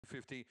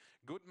50.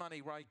 Good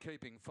Money Ray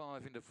keeping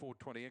 5 into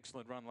 420.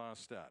 Excellent run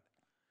last start.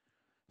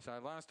 So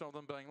last of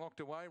them being locked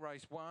away.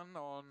 Race 1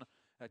 on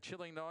a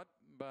chilling night,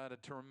 but a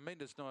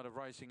tremendous night of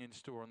racing in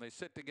store. And they're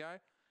set to go.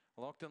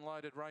 Locked and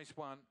loaded race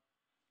 1.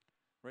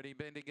 Ready,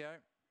 Bendigo.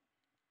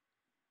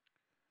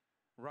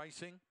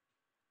 Racing.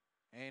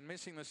 And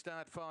missing the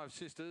start, Five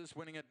Sisters,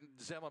 winning at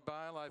Zeller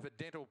Bale over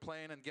Dental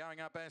Plan, and going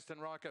up Aston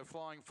Riker,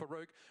 Flying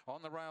Farouk.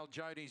 On the rail,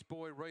 Jody's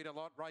Boy, Read a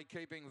Lot. Ray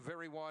keeping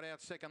very wide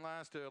out, second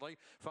last early.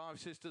 Five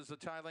Sisters, the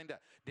tail ender.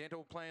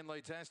 Dental Plan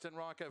leads Aston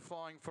Riker,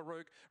 Flying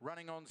Farouk.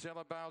 Running on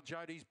Zeller Bale,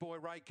 Jody's Boy,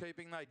 Ray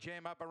keeping. They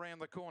jam up around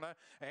the corner.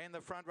 And the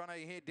front runner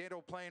here,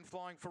 Dental Plan,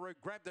 Flying Farouk,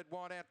 grabbed it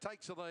wide out,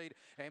 takes the lead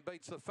and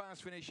beats the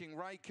fast finishing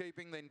Ray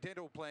keeping, then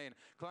Dental Plan.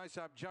 Close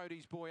up,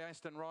 Jody's Boy,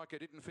 Aston Riker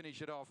didn't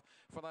finish it off.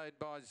 Followed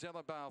by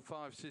Zeller Bale,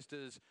 Five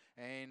Sisters,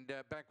 and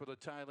back with the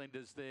tail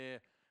enders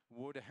there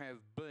would have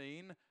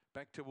been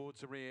back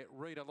towards the rear.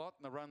 Read a Lot,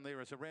 and the run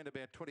there is around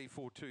about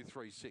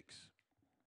 24.236.